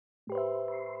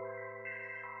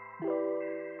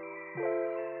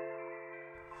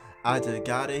I just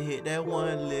gotta hit that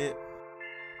one lick.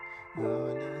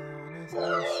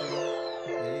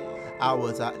 I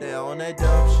was out there on that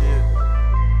dumb shit.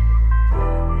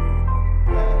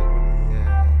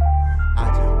 I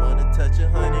just wanna touch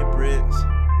 100 bricks.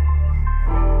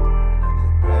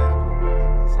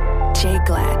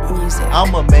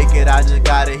 I'ma make it, I just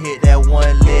gotta hit that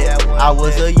one lick. I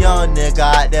was a young nigga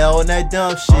out there on that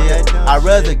dumb shit. I'd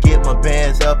rather get my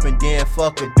bands up and then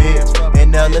fuck a bitch.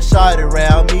 And now let's shot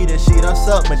around me, then she done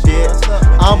suck my dick.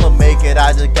 I'ma make it,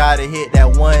 I just gotta hit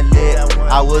that one lick.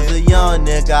 I was a young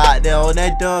nigga out there on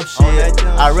that dumb shit.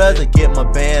 I'd rather get my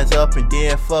bands up and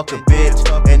then fuck a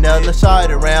bitch. And now let's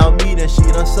shot around me, then she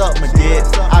done suck my dick.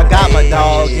 I got my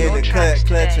dog in the cut,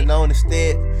 clutching on the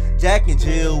stick. Jack and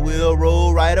Jill will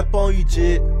roll right up on you,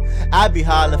 jit. I be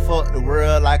hollering fuck the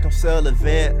world like I'm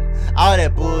Sullivan. All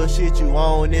that bullshit you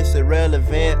on, it's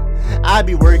irrelevant. I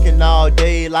be working all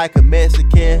day like a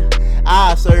Mexican.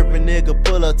 I serve a nigga,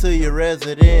 pull up to your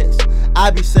residence.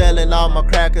 I be selling all my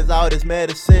crackers, all this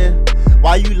medicine.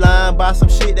 Why you lying about some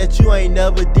shit that you ain't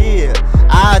never did?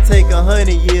 I take 100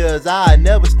 years, I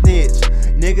never snitch.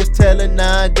 Niggas telling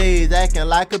 9 days, acting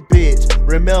like a bitch.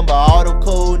 Remember all them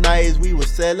cold nights we was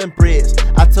selling bricks.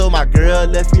 I told my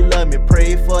girl, if you love me,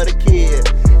 pray for the kid.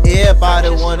 Everybody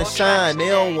wanna shine, they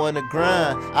don't wanna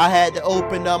grind. I had to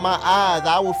open up my eyes,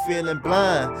 I was feeling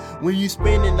blind. When you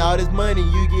spending all this money,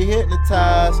 you get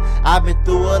hypnotized. I've been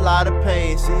through a lot of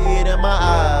pain, see it in my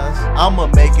eyes. I'ma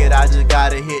make it, I just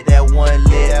gotta hit that one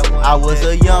lick. I was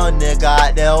a young nigga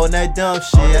out there on that dumb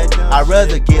shit. I'd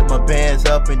rather get my bands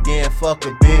up and then fuck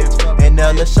a bitch. And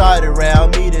now let's shot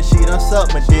around me, then she done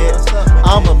suck my dick.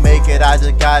 I'ma make it, I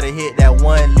just gotta hit that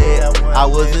one lick. I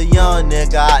was a young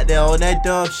nigga out there on that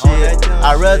dumb shit.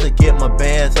 I'd rather get my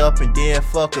bands up and then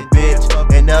fuck a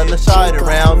bitch. And now let's shot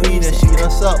around me, then she done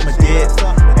suck my dick.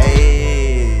 Hey.